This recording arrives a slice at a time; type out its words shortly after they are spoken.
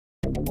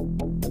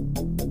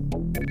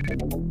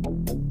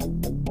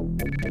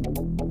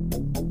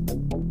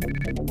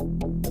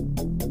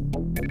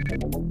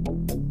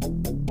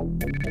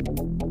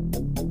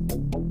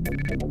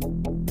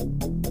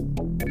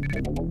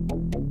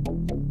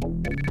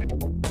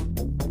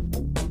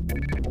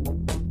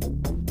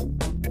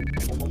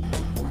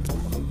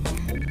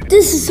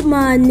This is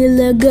my new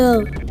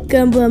Lego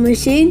Gumball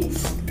machine,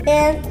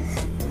 and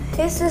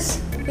this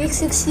is big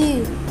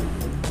 60.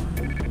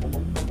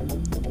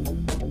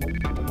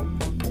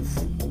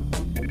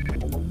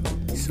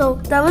 So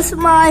that was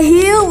my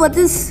heel with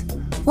this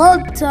whole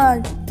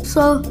time.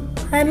 So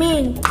I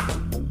mean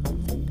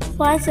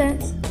 5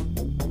 cents.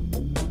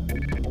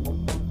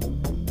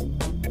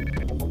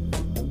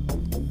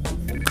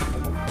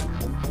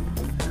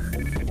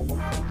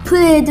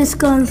 Play this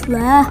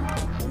gunflare.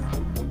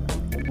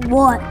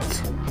 What?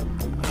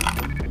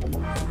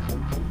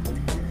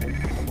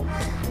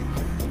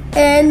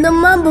 And the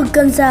mumble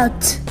comes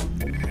out.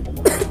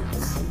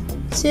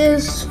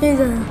 Cheers,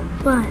 finger,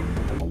 one.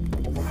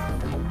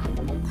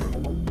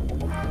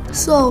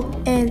 So,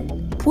 and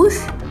push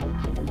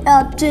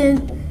out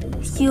then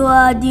you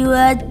are the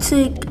right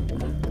trick.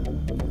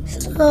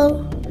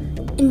 So,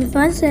 in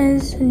 5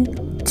 cents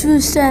and 2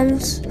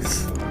 cents,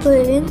 put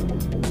it in.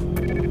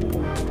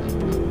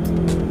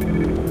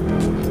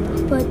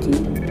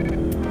 Buddy.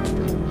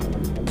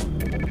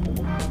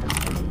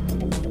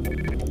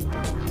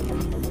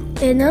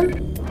 And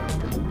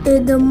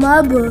then the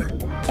marble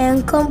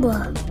and combo.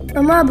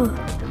 The marble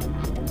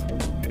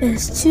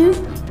is 2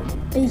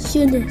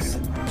 units.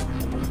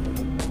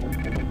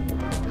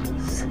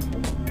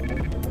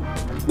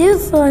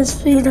 This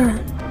first feeder.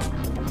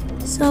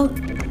 So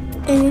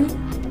finish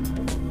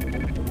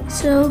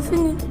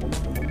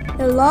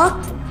the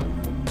lock.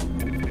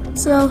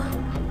 So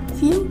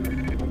if you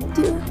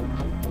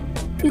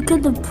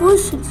get the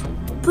push it,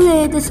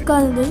 play the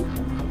scanner,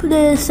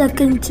 play the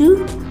second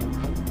 2.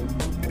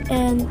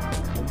 And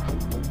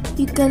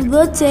you can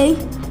rotate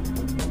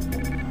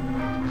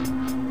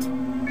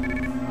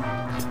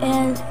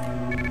and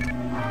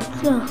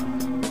so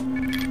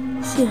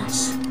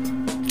yes,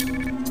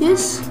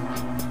 this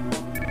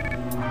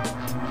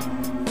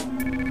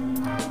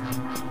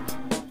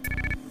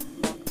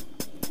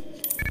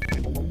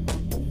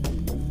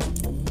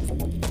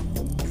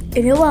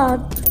in a lot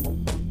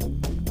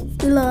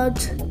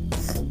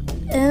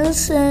and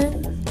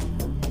then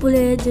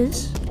play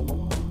this.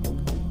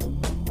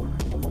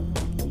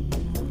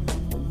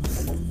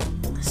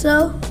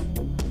 So,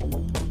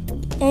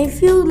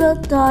 if you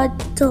look that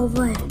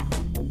over,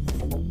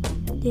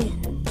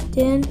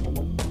 then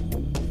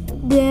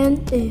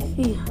if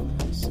you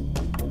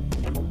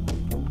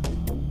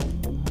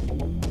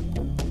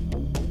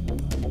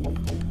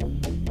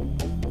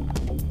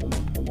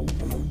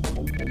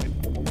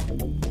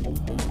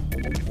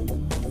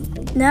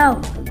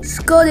now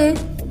score it,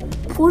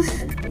 push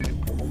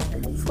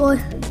for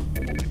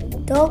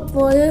top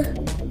for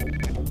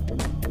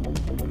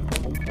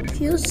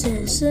few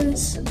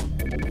seconds.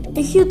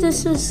 If you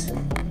this is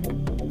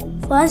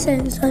 5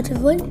 cents out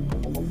of it.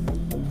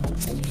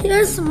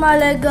 Here's my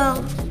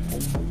Lego.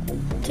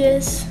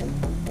 Cheers.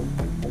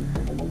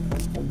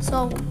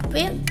 So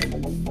wait.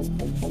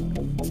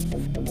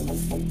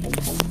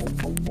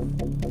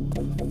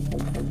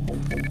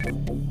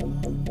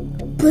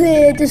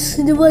 Play this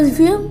one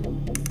film.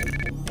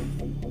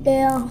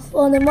 And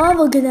on the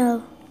Marvel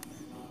canal.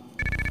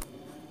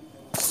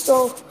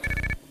 So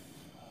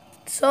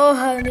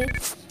how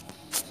it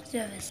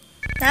service.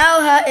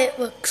 Now how it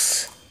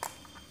looks.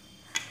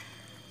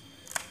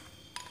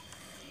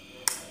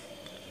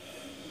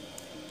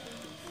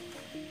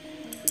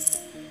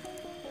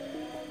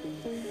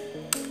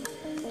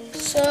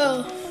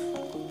 So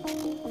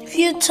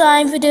few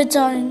time video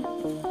time.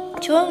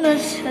 Join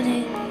us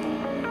today.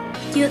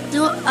 You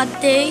do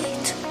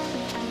update.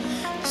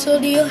 So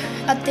the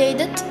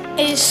updated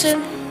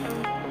Asian.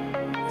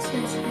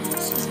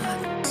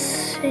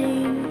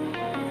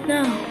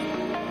 Now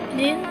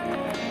then.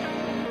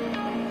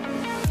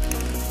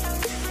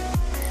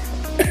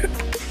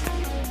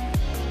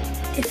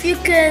 If you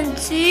can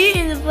see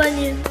in the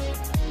volume,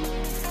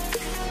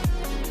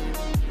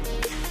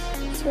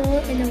 so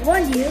in the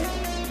 1 year,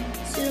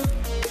 so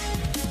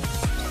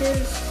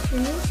this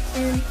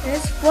and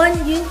that's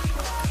 1 year.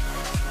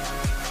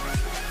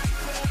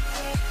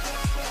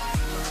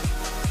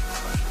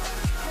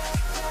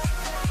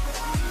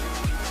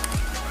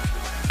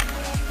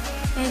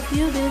 If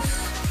you this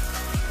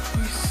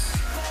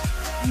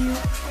you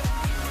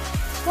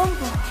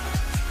Gumball.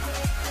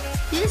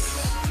 This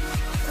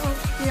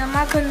the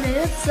American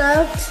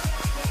out.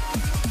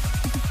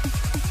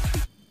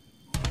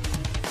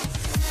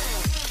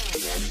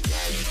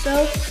 So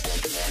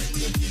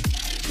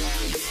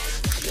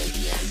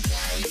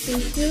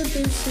if you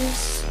this is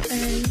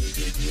and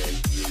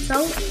so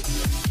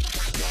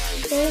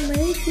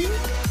maybe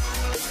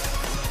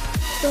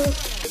so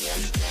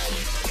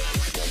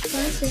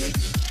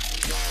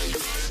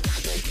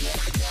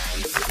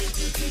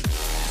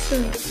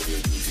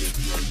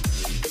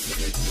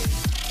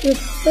the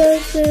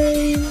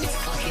person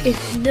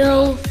is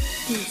no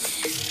this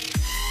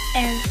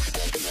and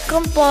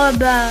Gumball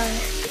by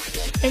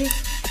and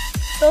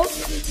so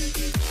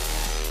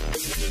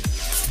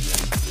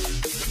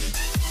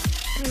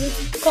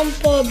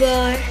Gumball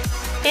by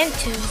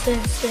into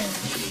this.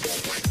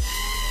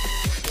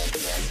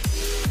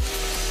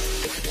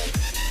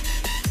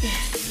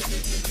 Yes.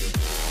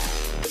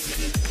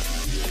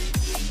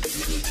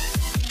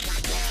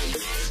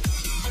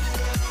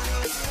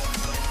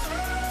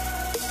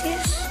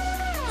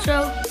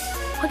 So,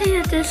 what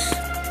is this?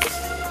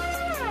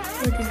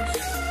 What is this?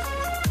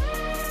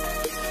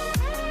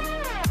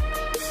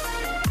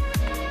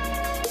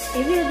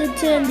 If you have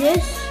to turn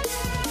this,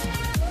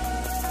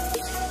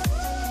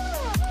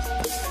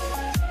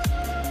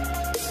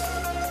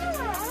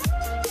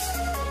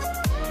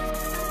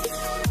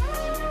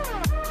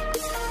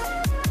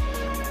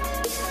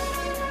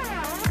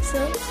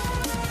 so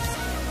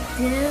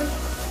then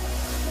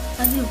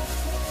I do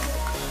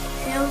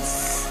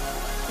else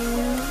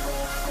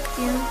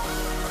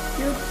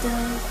you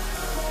done.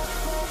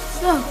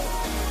 So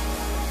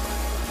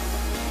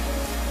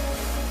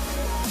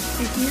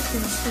if you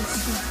can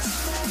see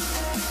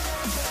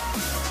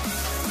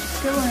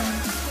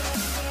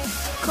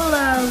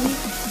color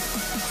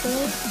so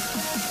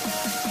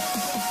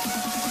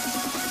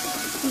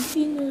if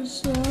you know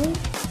so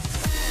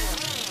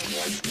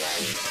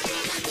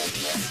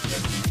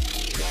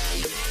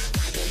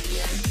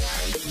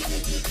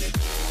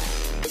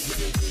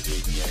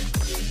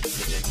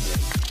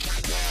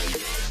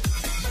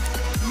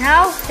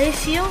now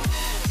if you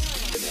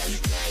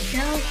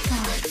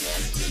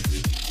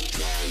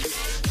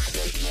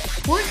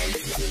push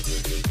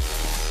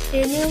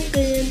and you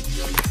can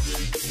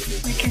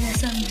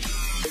mechanism.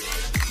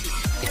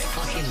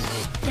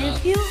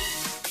 If you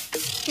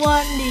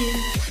one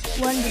day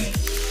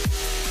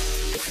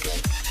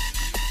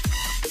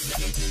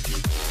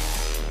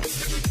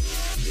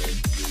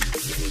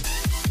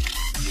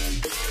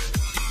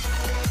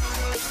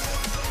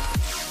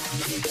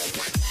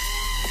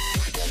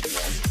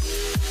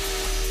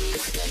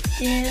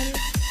then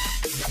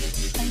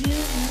are you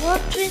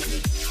watching?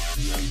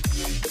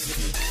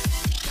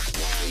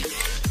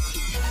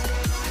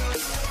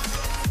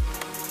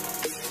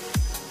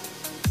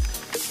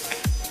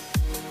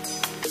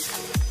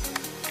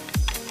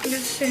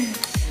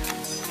 Listen.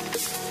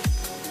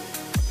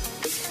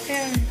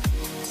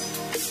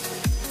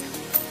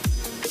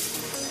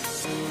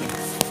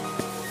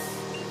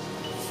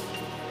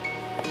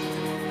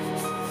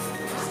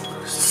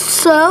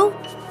 So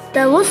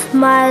that was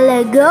my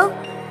Lego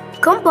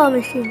Gumball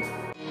machine.